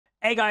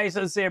Hey guys,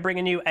 it's here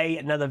bringing you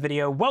another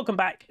video. Welcome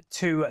back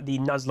to the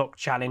Nuzlocke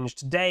challenge.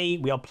 Today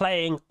we are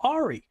playing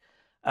Ahri.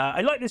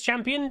 I like this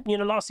champion. You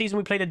know, last season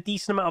we played a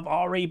decent amount of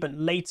Ahri, but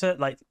later,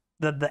 like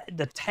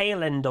the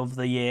tail end of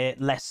the year,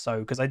 less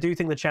so, because I do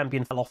think the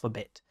champion fell off a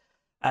bit.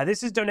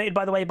 This is donated,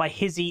 by the way, by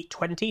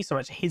HuzzyGames, so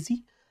much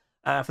Hizzy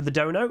for the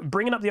dono.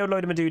 Bringing up the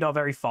Overload and Maduda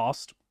very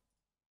fast.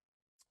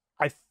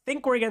 I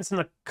think we're against an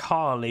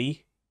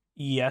Akali,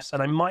 yes,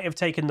 and I might have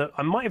taken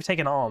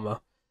armor.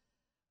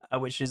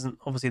 Which isn't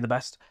obviously the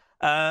best.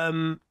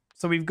 So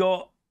we've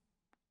got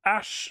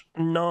Ash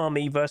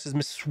Nami versus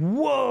Miss...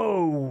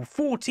 Whoa!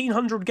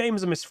 1,400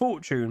 games of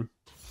Misfortune.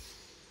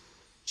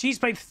 She's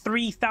played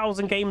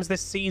 3,000 games this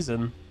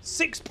season.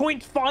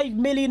 6.5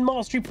 million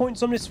mastery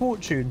points on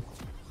Misfortune.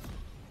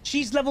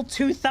 She's level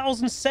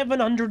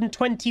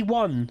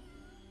 2,721.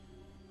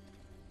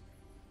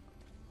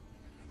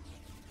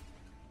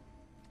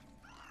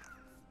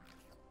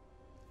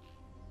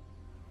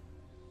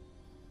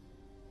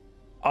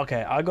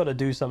 Okay, I gotta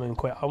do something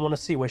quick. I want to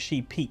see where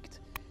she peaked.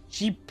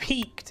 She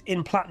peaked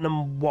in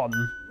Platinum 1.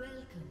 Welcome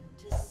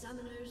to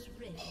Summoner's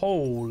Rift.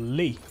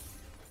 Holy.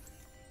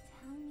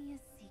 Tell me a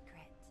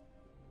secret.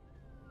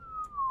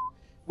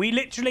 We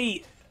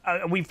literally...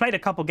 we've played a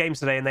couple games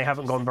today and they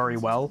haven't gone very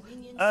well.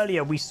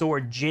 Earlier, we saw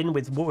a Jhin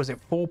with, what was it,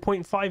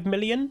 4.5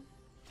 million?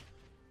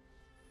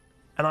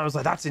 And I was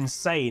like, that's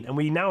insane. And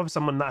we now have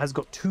someone that has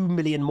got 2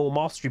 million more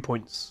mastery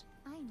points.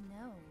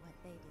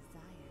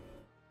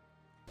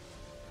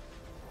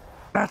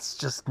 That's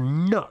just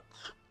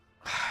nuts.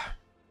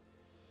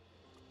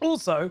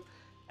 Also,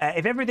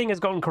 if everything has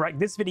gone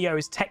correct, this video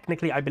is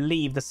technically, I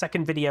believe, the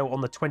second video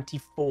on the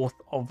 24th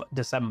of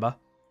December.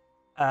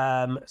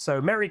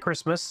 So Merry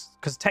Christmas,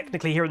 because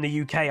technically here in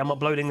the UK, I'm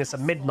uploading this at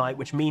midnight,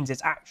 which means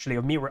it's actually,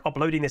 of me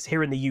uploading this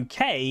here in the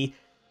UK,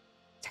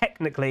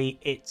 technically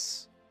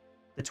it's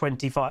the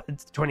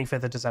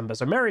 25th of December.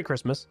 So Merry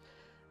Christmas.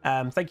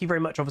 Thank you very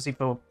much, obviously,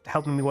 for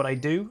helping me what I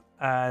do.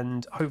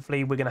 And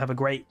hopefully we're going to have a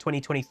great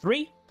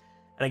 2023.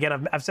 And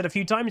again, I've said a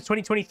few times,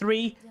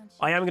 2023,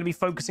 I am going to be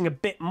focusing a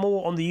bit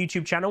more on the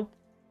YouTube channel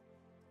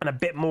and a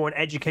bit more on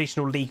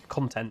educational league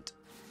content.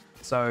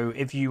 So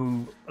if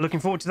you are looking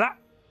forward to that,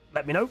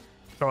 let me know.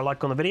 Throw a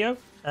like on the video,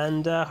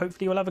 and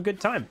hopefully you'll have a good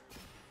time.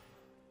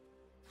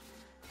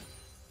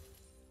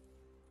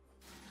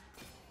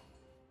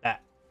 There.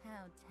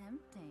 How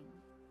tempting.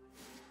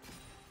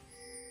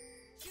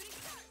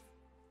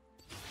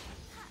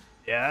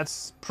 Yeah,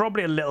 that's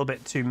probably a little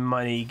bit too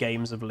many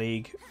games of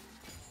League.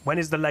 When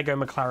is the Lego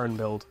McLaren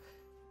build?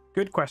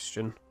 Good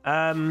question.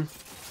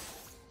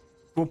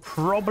 We'll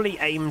probably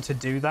aim to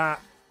do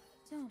that.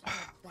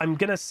 I'm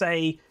gonna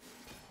say,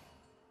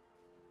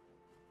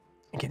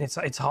 again,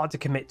 it's hard to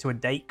commit to a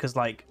date because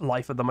like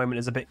life at the moment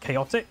is a bit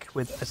chaotic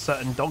with a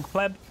certain dog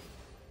pleb.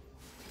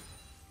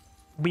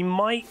 We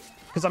might,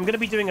 because I'm gonna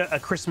be doing a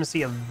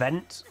Christmassy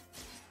event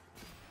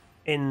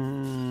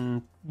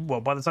in, well,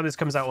 by the time this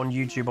comes out on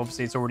YouTube,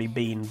 obviously it's already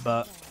been,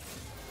 but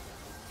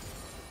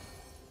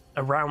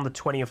around the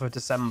 20th of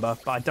December,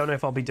 but I don't know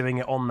if I'll be doing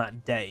it on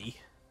that day,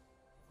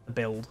 the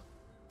build.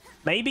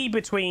 Maybe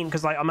between,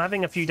 because like I'm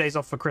having a few days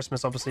off for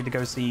Christmas, obviously, to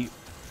go see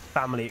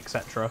family,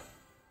 etc.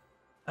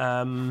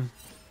 So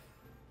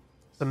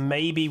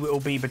maybe it will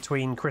be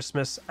between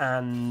Christmas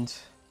and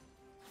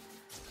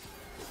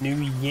New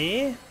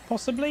Year,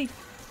 possibly.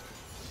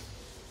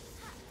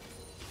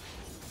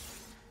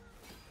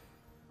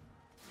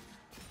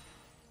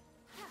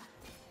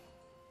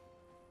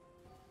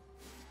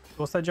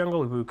 What's that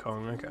jungle?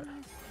 Wukong, okay.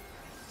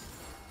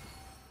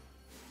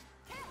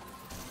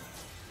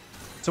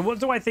 So what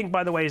do I think,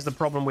 by the way, is the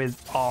problem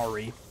with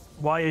Ahri?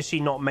 Why is she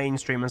not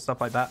mainstream and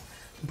stuff like that?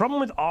 The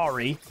problem with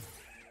Ahri,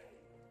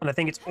 and I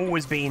think it's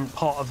always been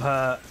part of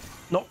her,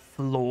 not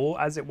flaw,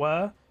 as it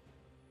were,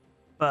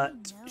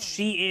 but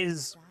she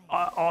is,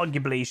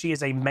 arguably, she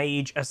is a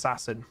mage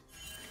assassin.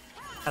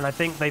 And I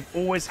think they've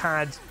always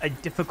had a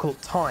difficult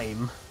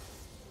time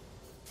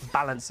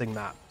balancing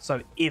that.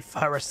 So if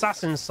her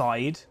assassin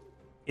side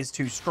is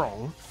too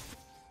strong,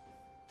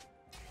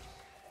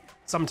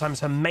 sometimes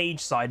her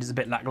mage side is a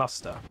bit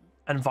lackluster,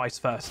 and vice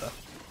versa.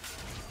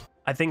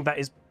 I think that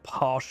is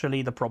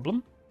partially the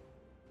problem.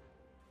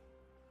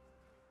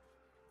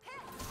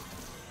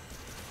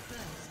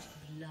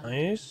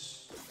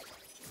 Nice.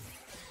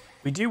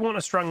 We do want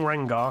a strong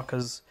Rengar,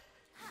 because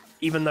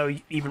even though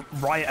even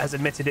Riot has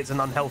admitted it's an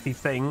unhealthy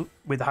thing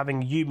with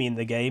having Yuumi in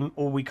the game,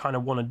 all we kind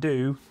of want to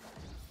do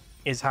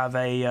is have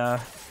a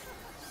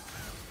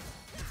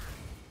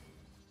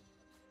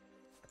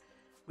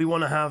we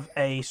want to have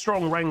a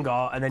strong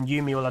Rengar, and then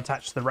Yuumi will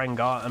attach to the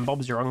Rengar, and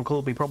Bob's your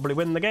uncle, we probably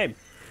win the game.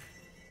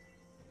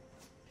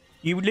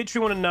 You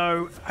literally want to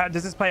know,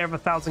 does this player have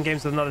 1,000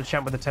 games with another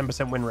champ with a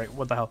 10% win rate?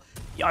 What the hell?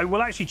 Yeah, I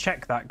will actually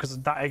check that, because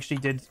that actually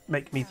did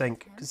make me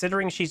think.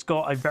 Considering she's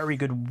got a very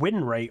good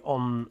win rate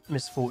on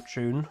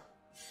Misfortune,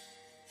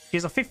 she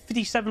has a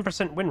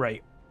 57% win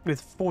rate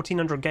with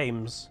 1,400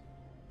 games.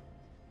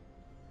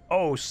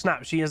 Oh,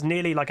 snap. She has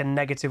nearly like a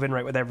negative win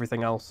rate with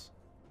everything else.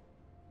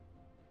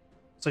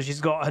 So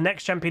she's got, her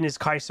next champion is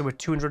Kai'Sa with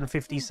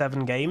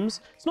 257 games.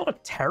 It's not a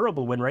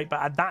terrible win rate,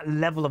 but at that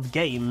level of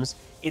games,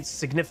 it's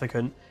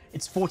significant.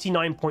 It's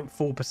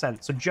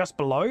 49.4%, so just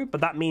below,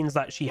 but that means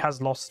that she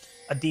has lost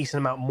a decent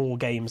amount more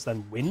games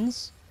than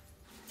wins.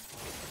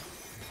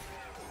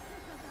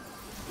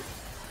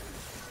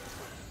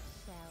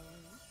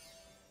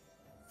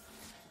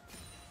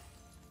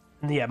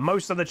 And yeah,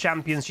 most of the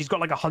champions, she's got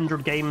like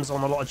 100 games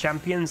on a lot of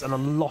champions, and a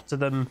lot of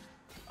them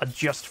are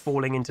just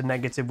falling into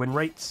negative win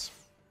rates.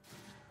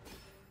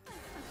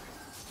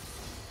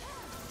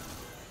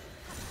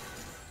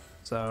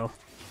 So,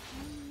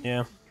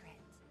 yeah.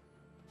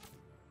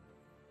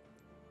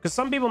 Because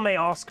some people may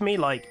ask me,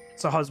 like,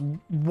 so Huz,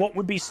 what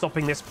would be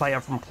stopping this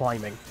player from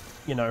climbing?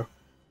 You know,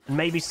 and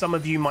maybe some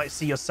of you might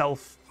see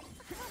yourself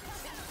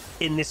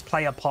in this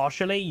player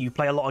partially. You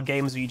play a lot of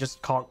games where you just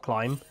can't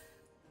climb.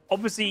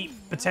 Obviously,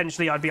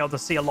 potentially, I'd be able to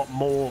see a lot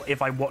more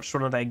if I watched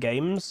one of their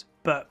games.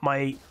 But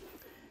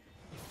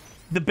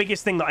the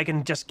biggest thing that I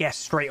can just guess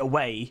straight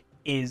away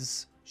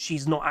is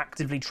she's not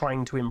actively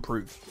trying to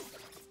improve.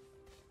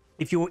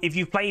 If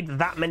you've played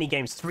that many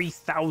games,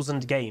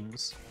 3,000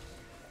 games,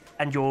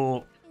 and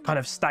you're kind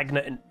of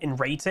stagnant in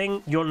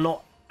rating, you're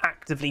not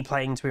actively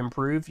playing to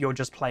improve. You're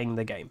just playing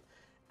the game.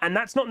 And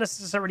that's not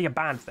necessarily a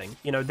bad thing.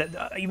 You know,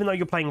 that even though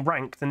you're playing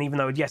ranked, and even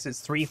though, yes, it's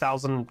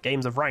 3,000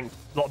 games of ranked,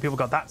 a lot of people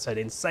got that said,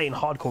 insane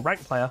hardcore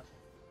ranked player.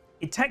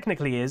 It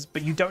technically is,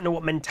 but you don't know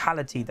what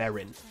mentality they're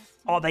in.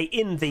 Are they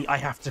in the I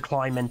have to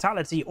climb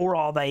mentality, or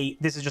are they,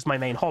 this is just my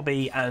main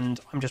hobby and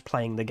I'm just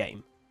playing the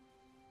game?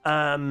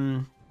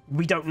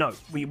 We don't know.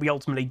 We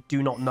ultimately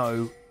do not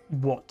know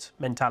what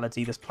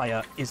mentality this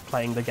player is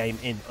playing the game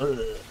in.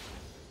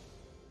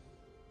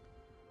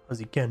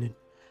 Huzzy cannon.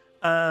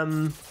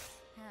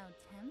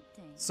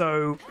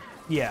 So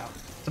yeah,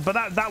 but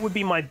that would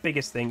be my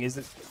biggest thing, is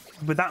that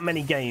with that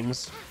many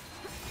games,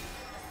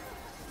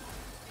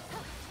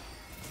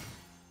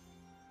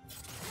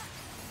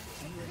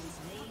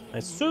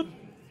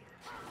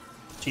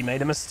 she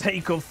made a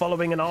mistake of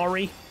following an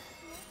Ahri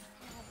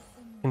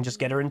and just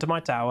get her into my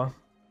tower.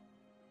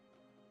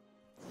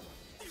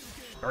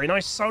 Very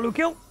nice solo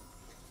kill.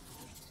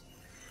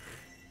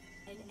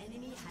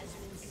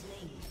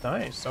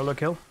 Nice solo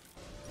kill.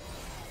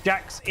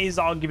 Jax is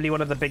arguably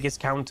one of the biggest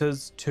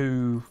counters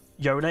to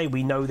Yone.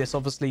 We know this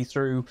obviously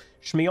through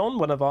Shmion,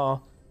 one of our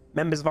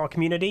members of our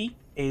community,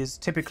 is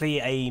typically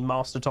a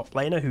master top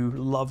laner who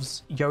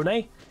loves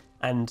Yone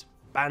and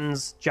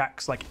bans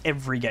Jax like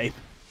every game,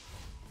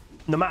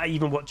 no matter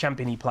even what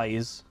champion he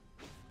plays.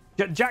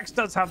 Jax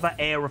does have that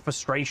air of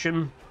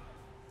frustration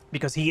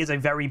because he is a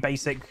very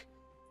basic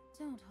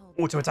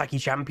auto-attacky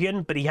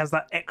champion, but he has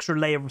that extra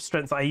layer of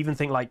strength that I even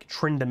think like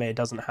Tryndamere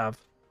doesn't have.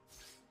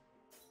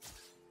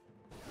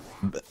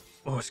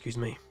 Oh, excuse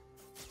me.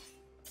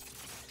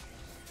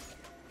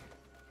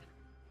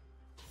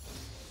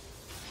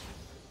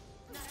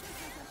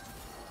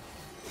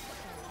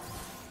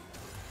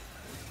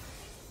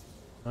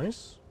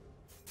 Nice.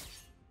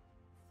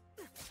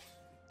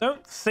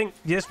 Don't think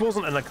this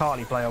wasn't an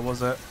Akali player,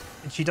 was it?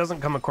 She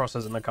doesn't come across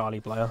as an Akali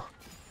player,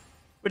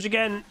 which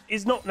again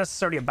is not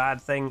necessarily a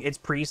bad thing. It's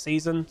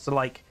pre-season, so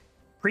like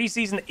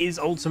pre-season is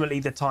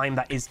ultimately the time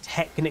that is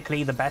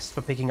technically the best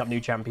for picking up new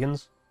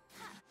champions.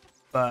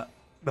 But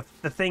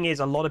the thing is,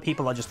 a lot of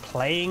people are just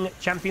playing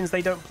champions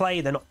they don't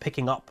play. They're not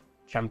picking up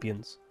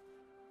champions.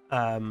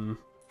 So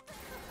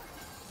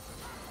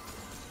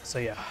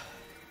yeah.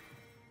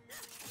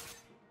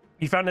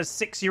 You found a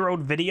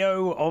 6-year-old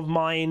video of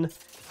mine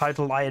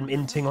titled I am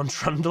inting on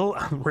Trundle.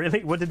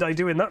 Really? What did I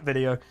do in that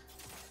video?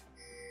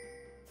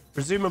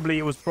 Presumably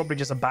it was probably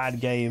just a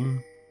bad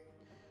game.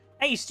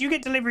 Ace, you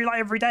get delivery like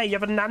every day. You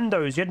have a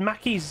Nando's. You had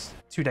Mackey's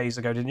 2 days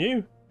ago, didn't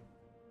you?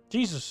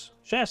 Jesus,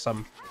 share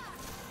some.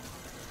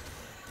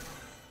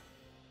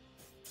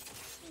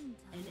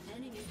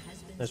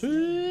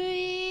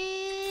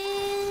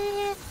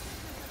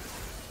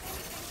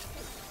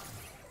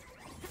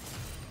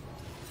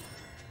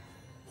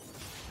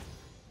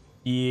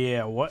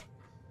 Yeah, what?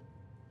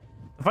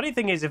 The funny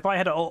thing is, if I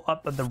had it all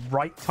up at the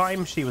right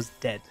time, she was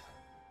dead.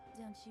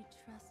 Don't you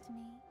trust me?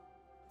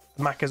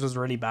 Macca's was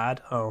really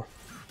bad. Oh.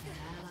 An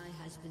ally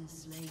has been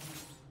slain.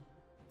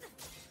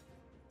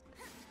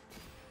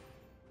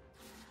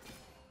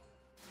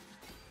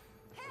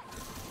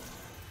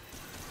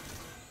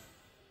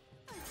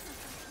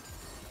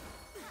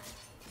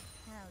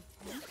 How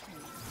tempting.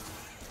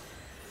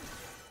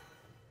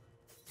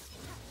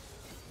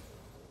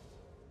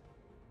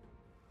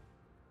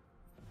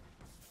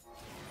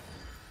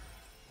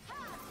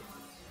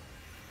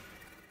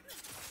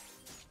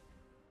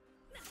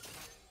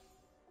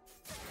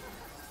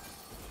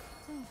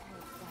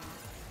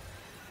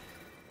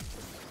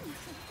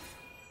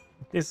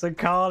 This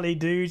Akali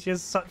dude,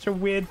 just such a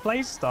weird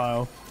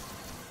playstyle.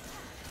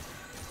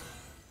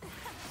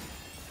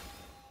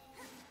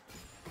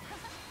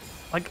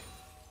 Like,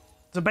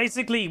 so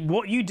basically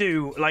what you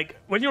do, like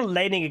when you're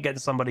laning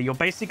against somebody, you're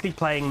basically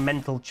playing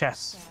mental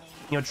chess.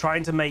 You're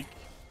trying to make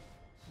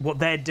what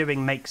they're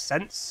doing make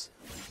sense.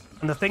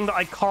 And the thing that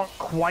I can't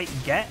quite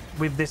get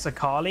with this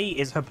Akali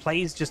is her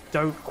plays just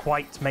don't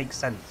quite make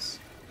sense.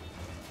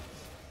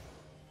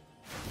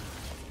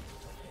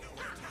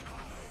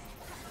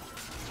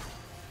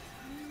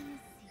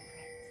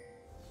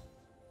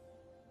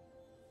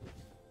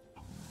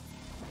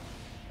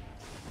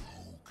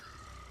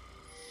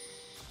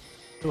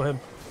 Kill him.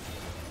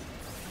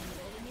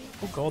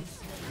 Oh god.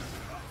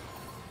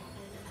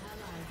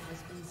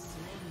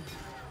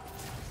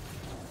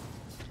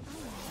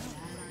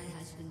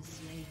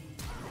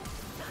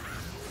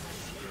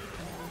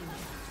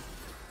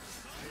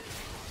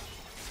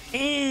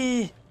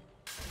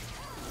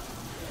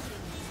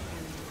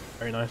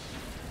 Very nice.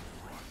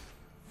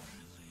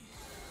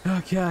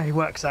 Okay,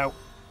 works out.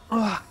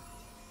 Ugh.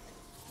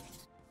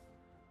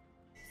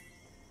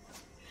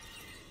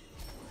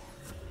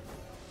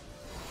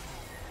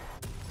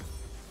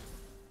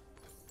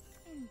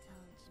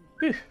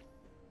 Indulge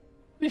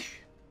me.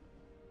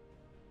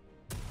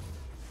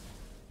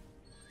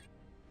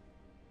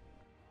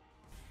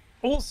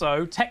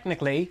 Also,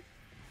 technically,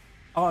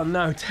 oh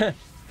no,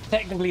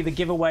 technically the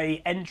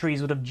giveaway entries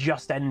would have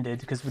just ended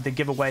because the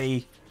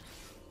giveaway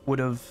would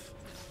have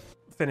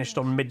finished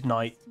on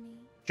midnight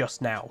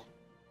just now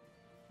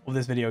of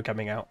this video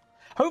coming out.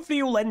 Hopefully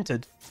you all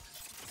entered.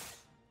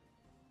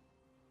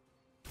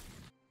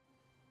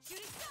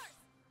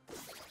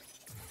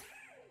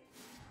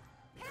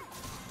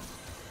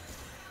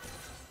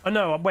 Oh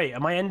no, wait,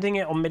 am I ending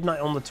it on midnight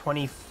on the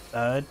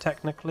 23rd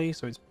technically?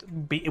 So it's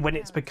when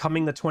it's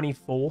becoming the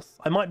 24th.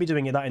 I might be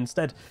doing it that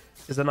instead,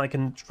 because then I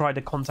can try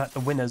to contact the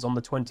winners on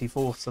the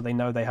 24th so they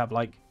know they have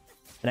like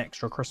an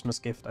extra Christmas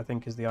gift, I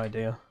think is the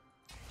idea.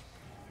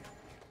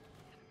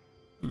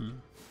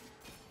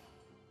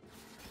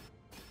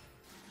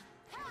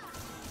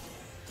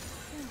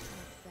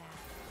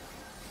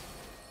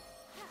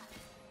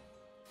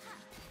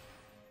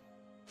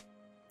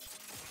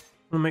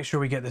 We'll make sure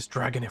we get this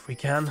dragon if we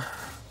can.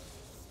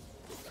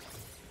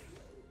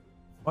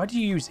 Why do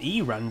you use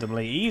E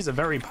randomly? E is a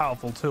very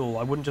powerful tool.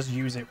 I wouldn't just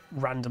use it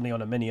randomly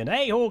on a minion.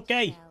 Hey,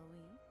 okay.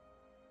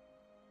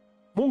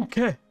 Shall we?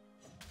 Okay.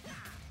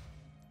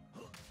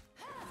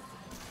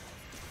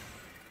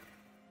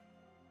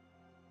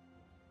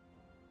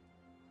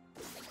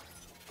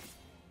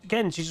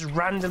 Again, she just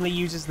randomly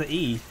uses the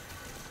E.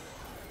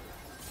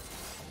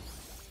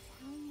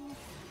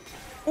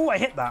 Oh, I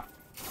hit that.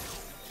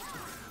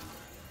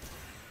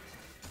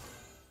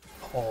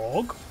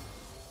 Hog.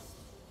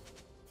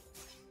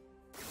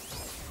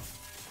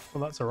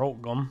 Well, that's her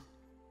ult gone.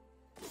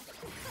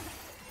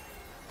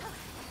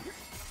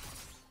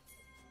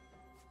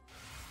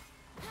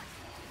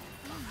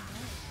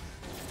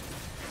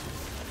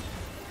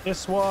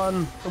 This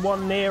one, the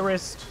one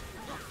nearest.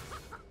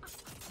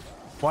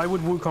 Why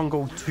would Wukong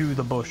go to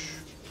the bush?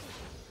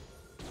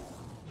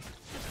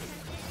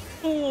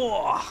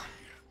 Oh.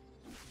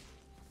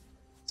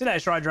 See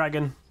that, Shy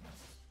Dragon.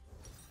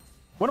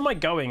 What am I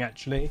going,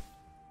 actually?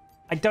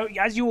 I don't,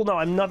 as you all know,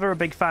 I'm never a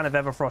big fan of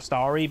Everfrost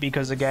Ahri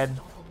because, again...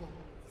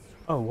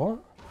 Oh, what?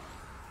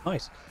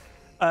 Nice.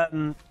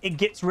 It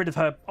gets rid of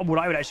her, what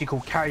I would actually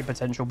call carry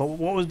potential, but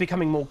what was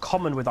becoming more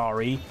common with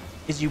Ahri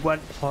is you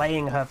weren't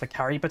playing her for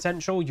carry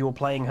potential, you were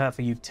playing her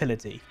for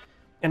utility.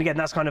 And again,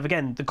 that's kind of,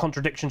 again, the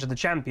contradiction to the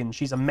champion.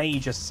 She's a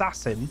mage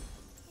assassin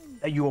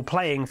that you are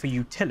playing for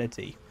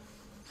utility.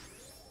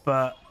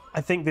 But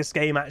I think this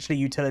game, actually,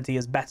 utility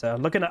is better.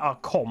 Looking at our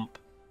comp,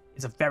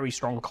 it's a very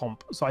strong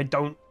comp. So I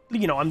don't,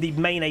 you know, I'm the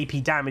main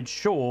AP damage,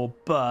 sure,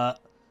 but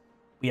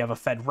we have a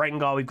Fed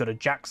Rengar, we've got a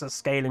Jax that's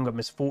scaling, we've got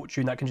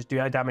Misfortune that can just do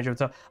our damage over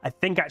time. I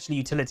think actually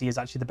utility is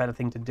actually the better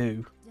thing to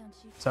do.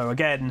 So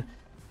again,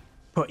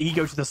 put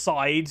ego to the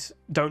side,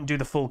 don't do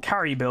the full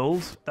carry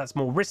build, that's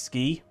more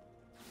risky.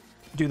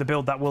 Do the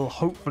build that will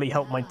hopefully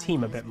help my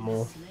team a bit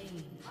more.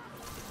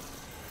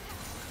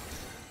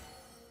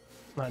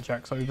 That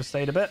Jax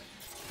overstayed a bit.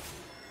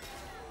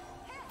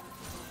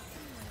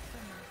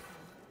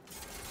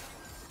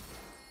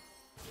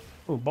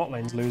 Oh, bot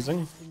lane's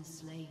losing.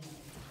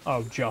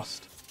 Oh,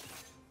 just.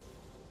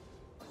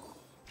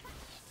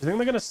 I think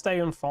they're going to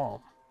stay on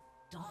farm.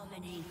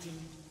 Dominating.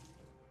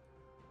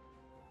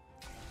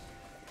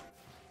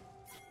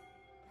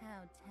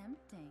 How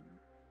tempting.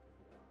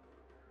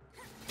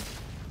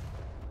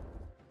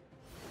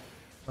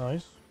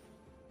 Nice.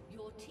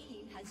 Your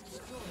team has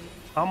destroyed.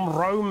 I'm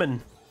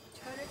Roman.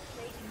 Turret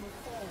plating will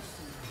fall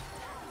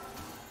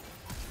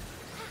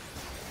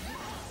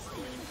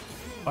soon.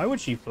 Why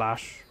would she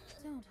flash?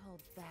 Don't hold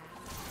back.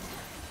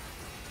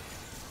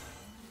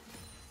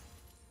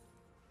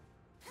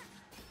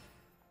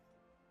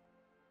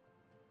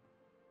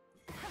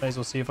 May as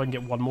well see if I can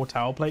get one more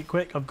tower plate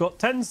quick. I've got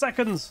 10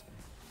 seconds.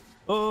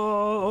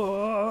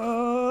 Oh,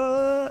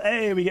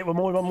 hey, we get one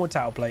more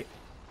tower plate.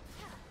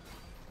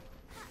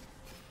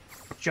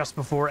 Just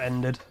before it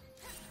ended.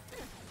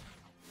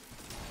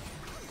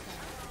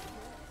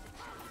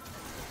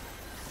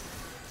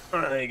 All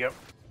right, there you go.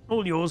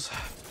 All yours.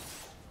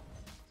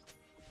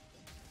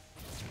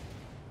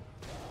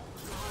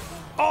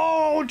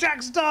 Oh,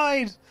 Jax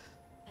died.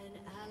 An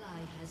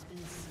ally has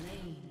been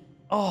slain.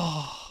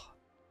 Oh,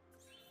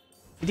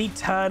 Did he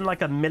turn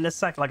like a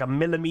millisecond, like a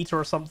millimeter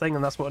or something,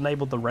 and that's what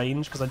enabled the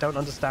range? Because I don't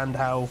understand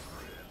how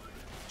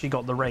she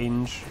got the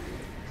range.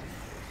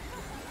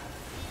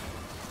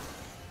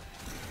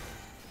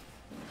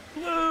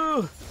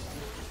 No!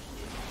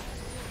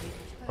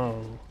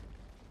 Oh.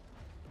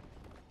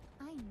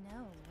 I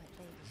know what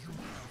they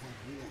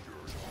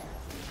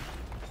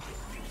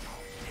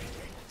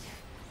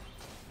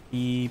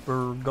Keep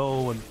her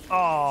going.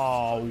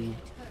 Oh,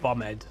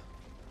 bumhead.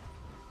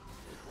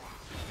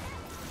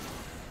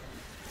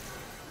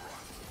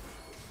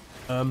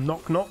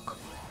 Knock knock.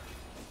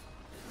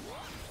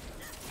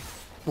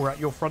 We're at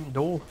your front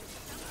door.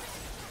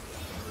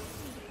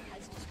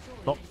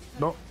 Knock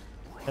knock.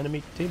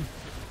 Enemy team.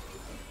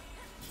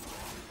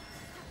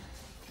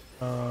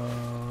 Your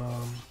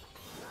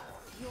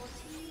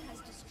team has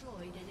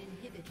destroyed an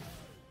inhibitor.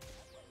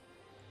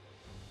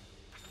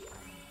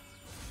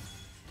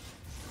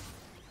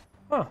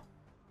 Huh.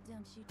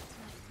 Don't you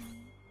trust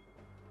me?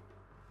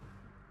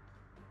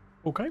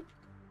 Okay.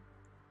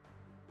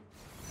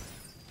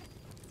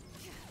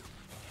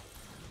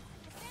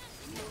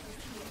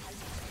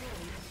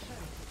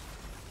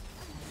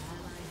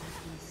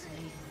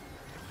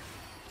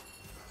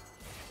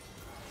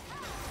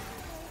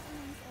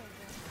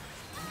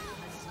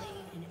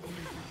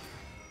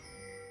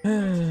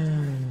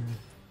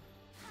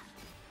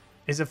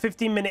 Is a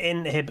 15-minute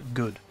inhib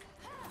good?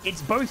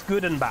 It's both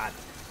good and bad.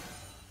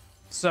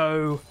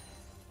 So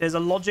there's a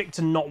logic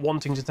to not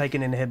wanting to take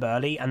an inhib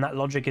early, and that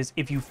logic is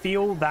if you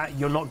feel that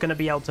you're not going to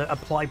be able to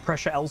apply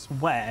pressure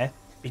elsewhere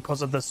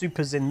because of the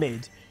supers in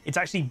mid, it's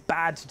actually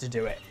bad to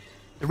do it.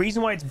 The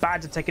reason why it's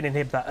bad to take an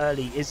inhib that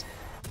early is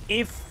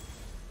if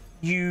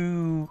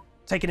you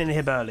take an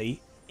inhib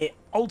early, it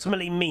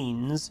ultimately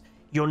means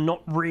you're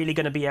not really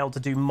going to be able to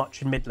do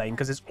much in mid lane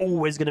because it's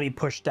always going to be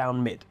pushed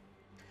down mid.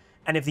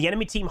 And if the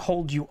enemy team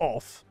hold you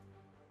off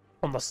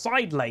on the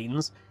side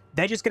lanes,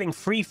 they're just getting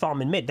free farm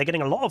in mid. They're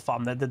getting a lot of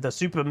farm. The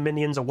super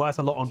minions are worth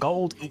a lot of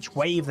gold. Each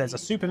wave, there's a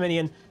super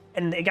minion,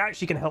 and it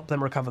actually can help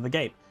them recover the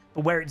game.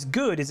 But where it's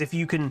good is if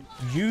you can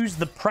use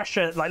the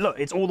pressure, like, look,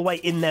 it's all the way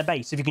in their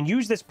base. If you can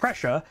use this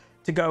pressure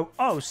to go,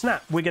 oh,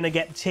 snap, we're going to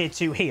get tier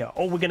 2 here,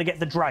 or we're going to get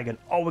the dragon,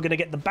 or we're going to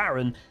get the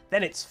baron,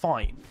 then it's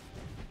fine.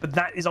 But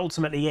that is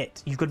ultimately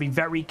it. You've got to be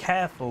very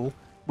careful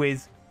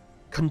with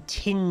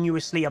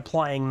continuously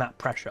applying that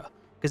pressure,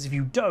 because if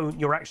you don't,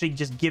 you're actually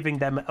just giving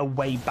them a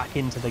way back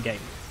into the game.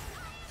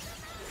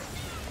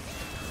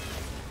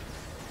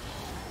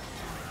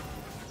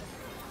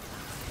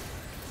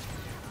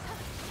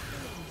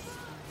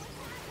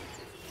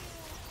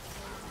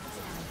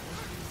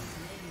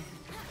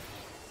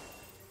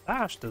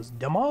 Ash does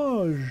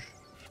damage.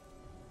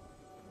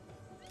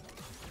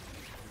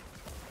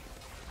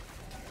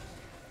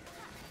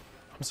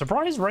 I'm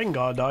surprised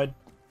Rengar died.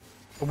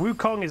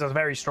 Wukong is a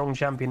very strong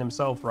champion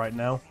himself right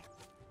now.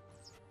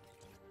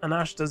 And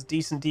Ash does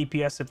decent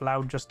DPS if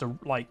allowed just to,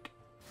 like,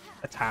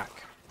 attack.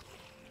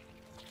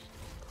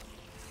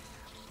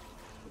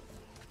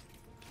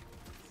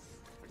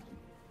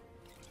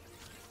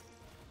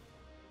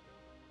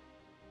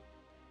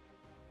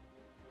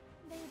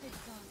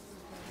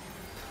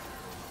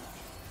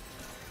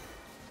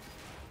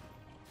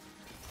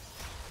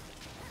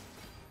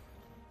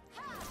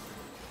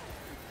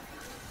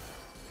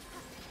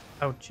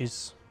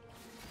 Ouchies.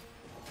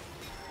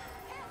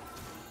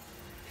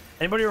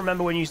 Anybody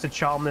remember when you used to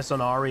charm this on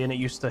Ahri and it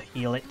used to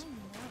heal it?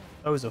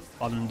 Those are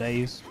fun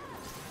days.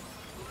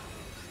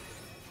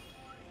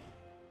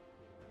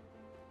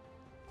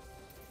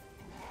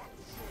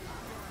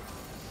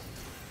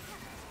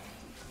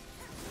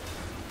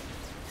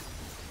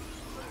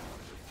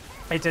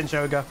 Hey,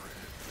 Tenshoga.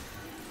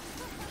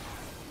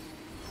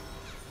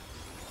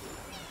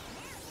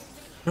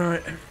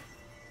 Alright.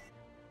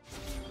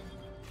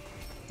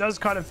 Does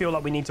kind of feel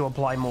like we need to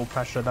apply more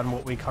pressure than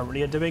what we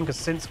currently are doing, because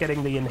since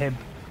getting the inhib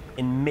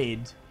in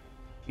mid,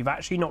 you've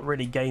actually not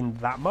really gained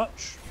that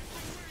much.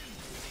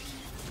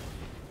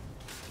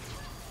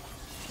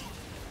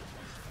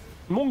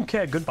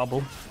 Monkey, good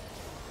bubble.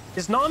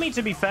 This Nami,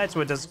 to be fair to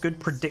her, does good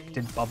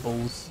predicted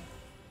bubbles.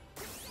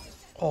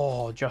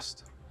 Oh,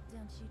 just...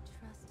 Don't you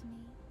trust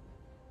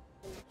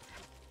me?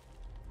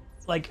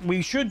 Like,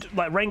 we should...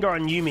 Like, Rengar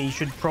and Yuumi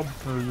should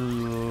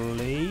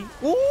probably...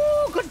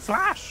 Ooh, good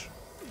flash!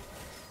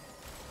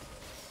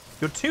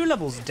 You're 2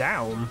 levels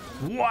down.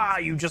 Wow,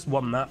 you just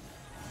won that.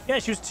 Yeah,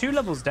 she was 2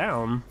 levels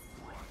down.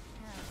 How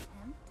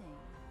tempting.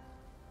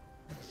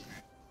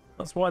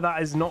 That's why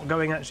that is not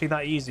going actually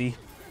that easy.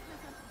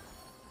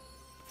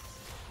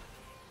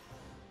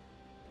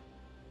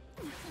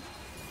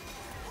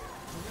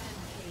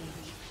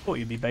 Thought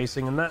you'd be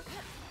basing in that.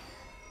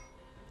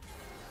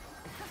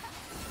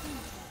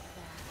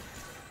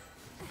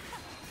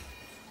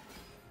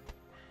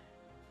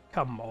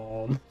 Come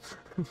on.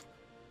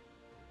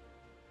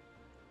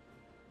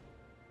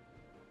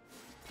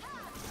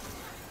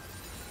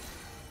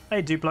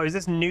 Hey Duplo, is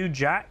this new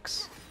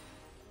Jax?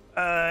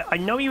 I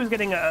know he was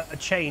getting a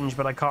change,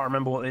 but I can't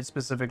remember what it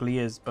specifically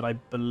is. But I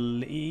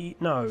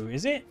believe... No,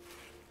 is it?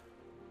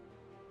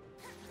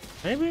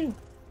 Maybe?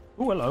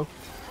 Oh, hello.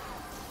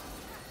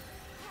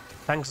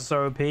 Tanks are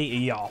so OP.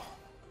 Yeah.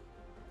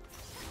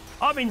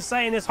 I've been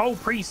saying this whole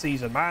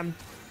preseason, man.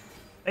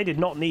 They did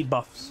not need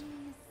buffs.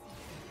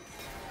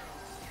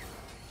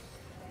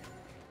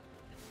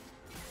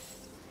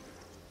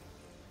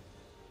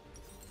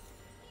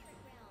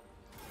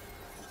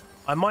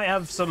 I might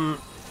have some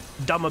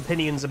dumb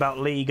opinions about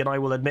League, and I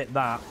will admit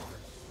that.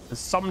 Because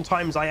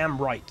sometimes I am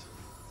right.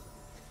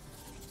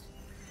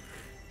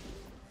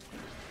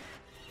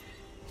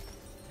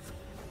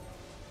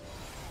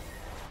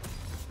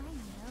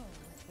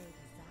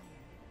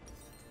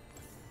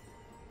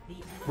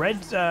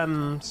 Red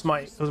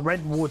Smite,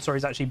 Red Ward, sorry,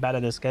 is actually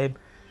better this game.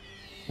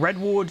 Red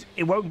Ward,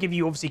 it won't give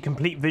you obviously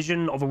complete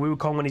vision of a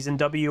Wukong when he's in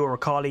W or a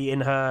Kali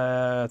in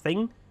her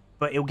thing,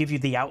 but it'll give you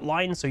the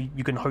outline so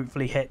you can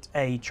hopefully hit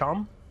a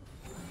charm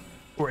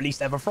or at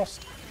least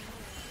Everfrost.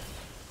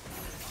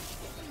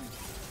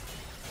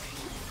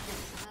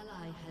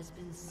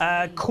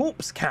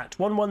 Corpse Cat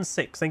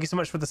 116, thank you so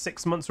much for the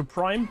 6 months of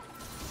Prime.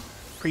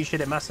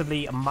 Appreciate it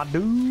massively, my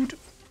dude.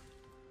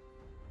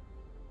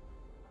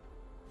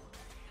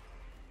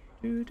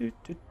 Do, do,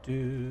 do,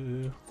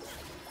 do.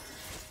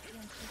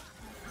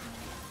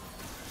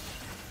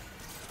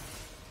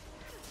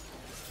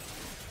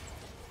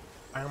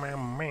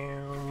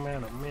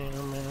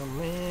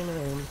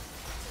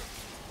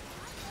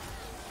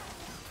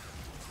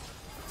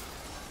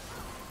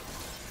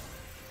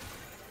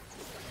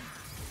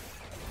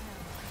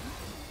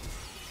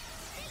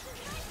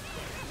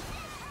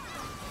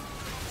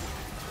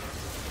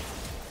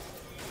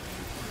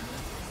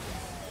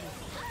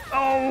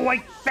 Oh, I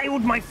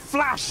failed my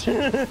flash.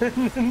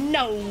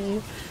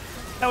 No,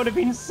 that would have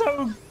been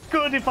so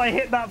good if I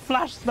hit that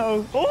flash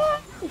though.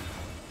 Oh,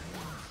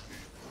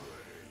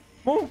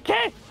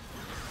 okay.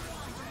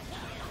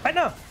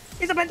 Penta,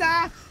 it's a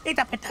penta. It's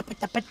a penta,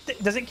 penta,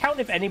 penta. Does it count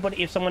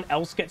if someone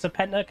else gets a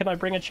penta? Can I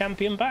bring a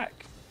champion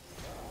back?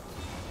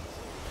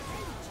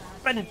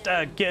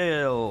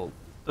 Pentakill.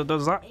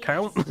 Does that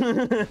count?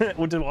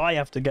 Or do I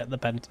have to get the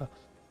penta?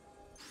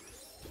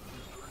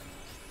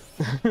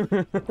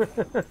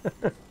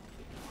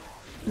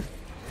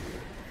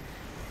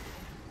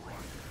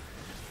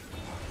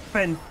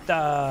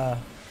 Penta.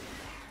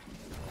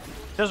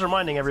 Just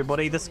reminding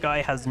everybody, this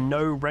guy has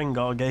no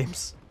Rengar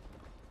games.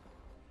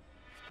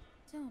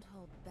 Don't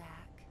hold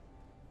back.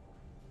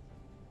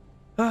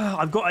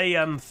 I've got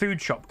a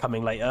food shop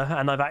coming later,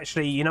 and I've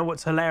actually, you know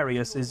what's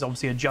hilarious is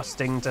obviously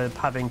adjusting to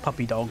having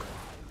puppy dog.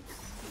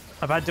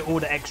 I've had to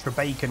order extra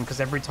bacon because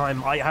every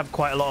time I have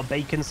quite a lot of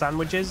bacon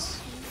sandwiches.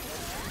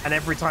 And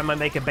every time I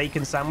make a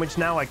bacon sandwich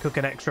now, I cook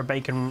an extra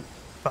bacon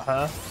for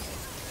her.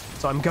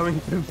 So I'm going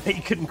through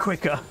bacon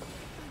quicker.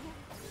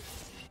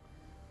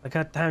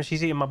 God damn,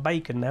 she's eating my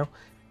bacon now.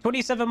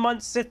 27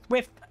 months, Sith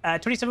with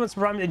 27 months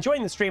of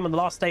enjoying the stream on the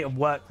last day of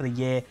work for the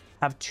year.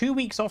 Have 2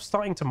 weeks off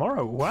starting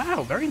tomorrow.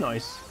 Wow, very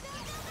nice.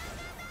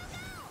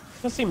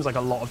 That seems like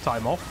a lot of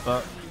time off,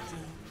 but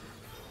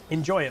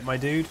enjoy it, my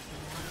dude.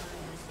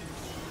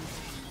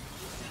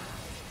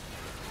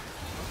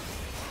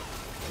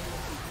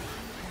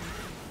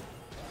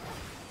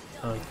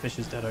 Oh, the fish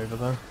is dead over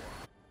there.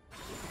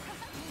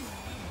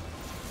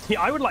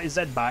 Yeah, I would like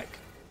Zed back.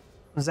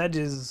 Zed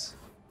is...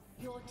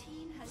 Your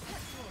team has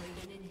destroyed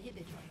an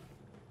inhibitor.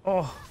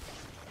 Oh.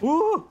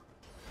 Ooh!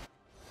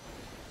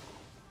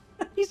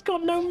 He's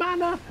got no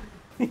mana!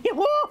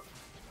 Woo!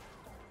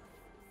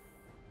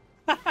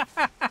 I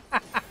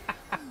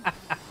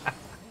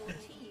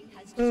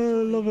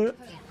love it.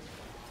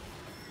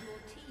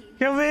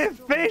 Come here,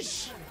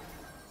 fish!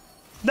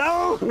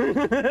 No!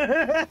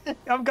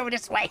 I'm going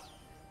this way.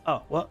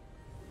 Oh, what?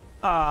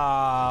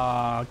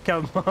 Ah,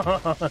 come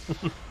on.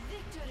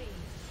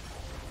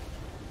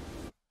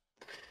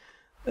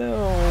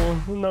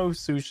 Oh, no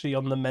sushi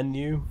on the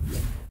menu.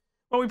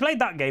 Well, we played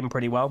that game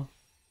pretty well.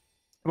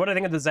 What do I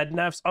think of the Zed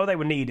nerfs? Oh, they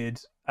were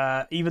needed.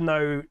 Even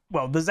though,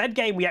 well, the Zed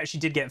game we actually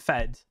did get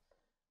fed,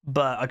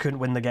 but I couldn't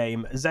win the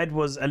game. Zed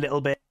was a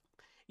little bit,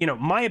 you know,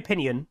 my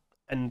opinion,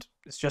 and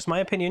it's just my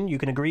opinion, you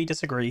can agree,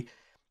 disagree,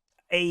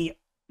 a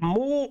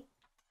more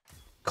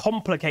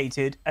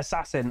complicated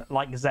assassin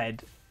like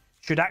Zed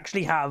should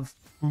actually have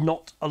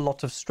not a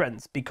lot of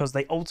strength because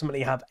they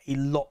ultimately have a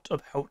lot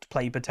of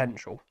outplay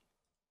potential.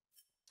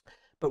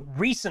 But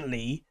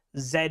recently,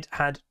 Zed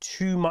had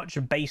too much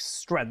base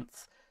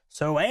strength,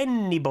 so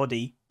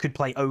anybody could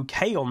play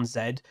okay on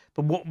Zed,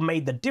 but what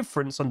made the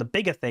difference on the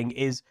bigger thing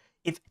is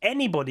if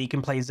anybody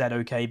can play Zed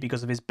okay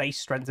because of his base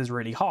strength is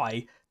really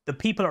high, the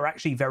people who are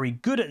actually very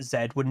good at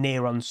Zed were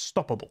near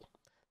unstoppable.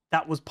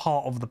 That was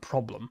part of the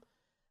problem.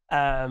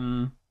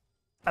 And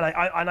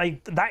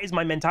that is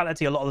my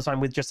mentality a lot of the time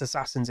with just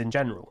assassins in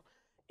general,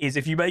 is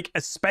if you make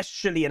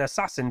especially an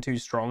assassin too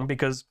strong,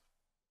 because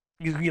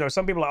you know,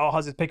 some people are like, oh,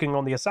 Huz is picking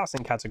on the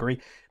assassin category.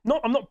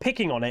 I'm not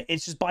picking on it.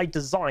 It's just by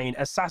design.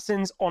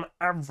 Assassins on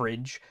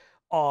average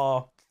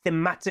are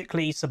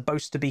thematically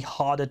supposed to be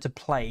harder to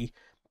play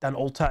than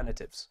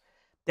alternatives.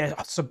 They're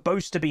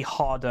supposed to be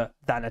harder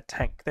than a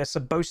tank. They're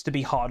supposed to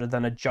be harder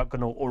than a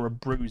juggernaut or a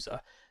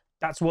bruiser.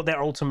 That's what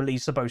they're ultimately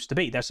supposed to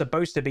be. They're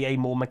supposed to be a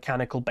more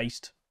mechanical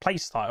based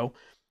playstyle.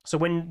 So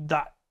when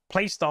that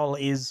playstyle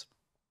is,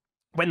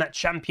 when that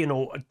champion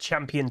or a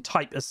champion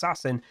type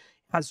assassin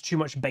has too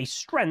much base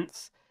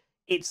strength,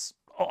 it's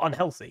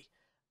unhealthy.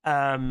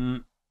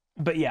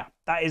 But yeah,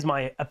 that is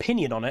my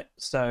opinion on it.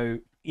 So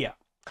yeah.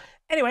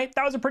 Anyway,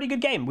 that was a pretty good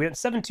game. We went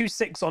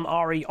 7-2-6 on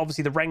Ahri.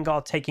 Obviously, the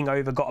Rengar taking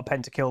over, got a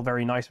pentakill.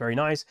 Very nice, very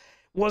nice.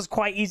 Was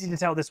quite easy to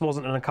tell this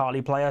wasn't an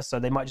Akali player, so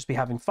they might just be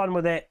having fun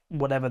with it,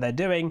 whatever they're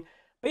doing.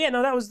 But yeah,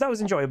 no, that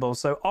was enjoyable.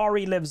 So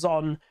Ahri lives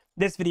on.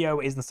 This video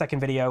is the second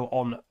video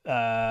on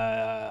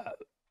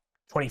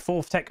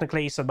 24th,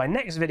 technically. So my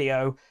next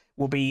video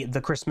will be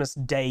the Christmas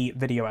Day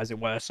video, as it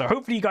were. So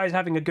hopefully you guys are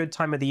having a good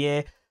time of the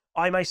year.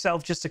 I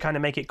myself, just to kind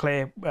of make it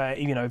clear,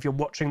 you know, if you're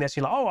watching this,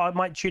 you're like, oh, I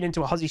might tune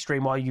into a Huzzy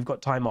stream while you've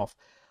got time off.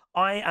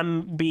 I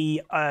am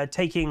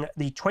taking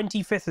the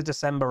 25th of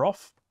December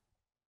off,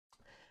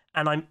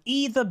 and I'm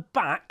either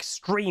back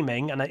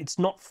streaming, and it's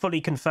not fully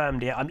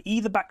confirmed yet, I'm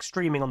either back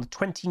streaming on the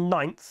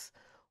 29th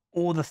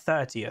or the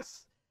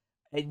 30th.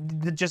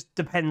 It just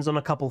depends on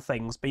a couple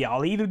things. But yeah,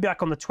 I'll either be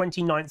back on the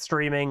 29th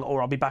streaming,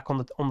 or I'll be back on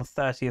the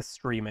 30th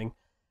streaming.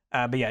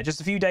 But yeah, just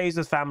a few days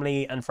with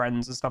family and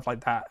friends and stuff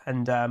like that.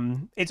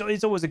 And it's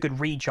always a good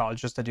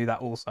recharge just to do that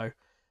also.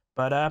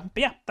 But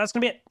yeah, that's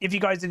going to be it. If you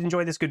guys did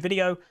enjoy this good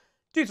video,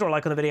 do throw a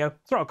like on the video,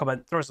 throw a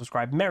comment, throw a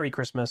subscribe. Merry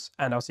Christmas,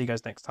 and I'll see you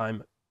guys next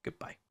time.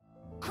 Goodbye.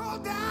 Call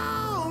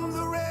down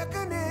the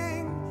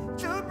reckoning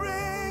to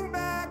bring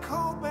back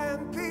hope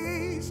and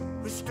peace.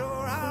 Restore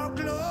our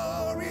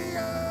glory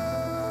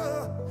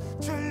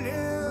to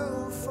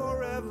live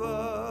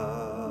forever.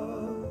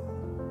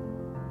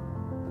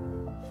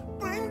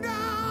 Bring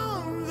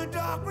down the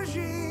dark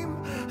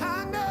regime.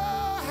 I know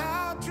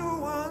how to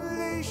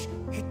unleash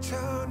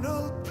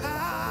eternal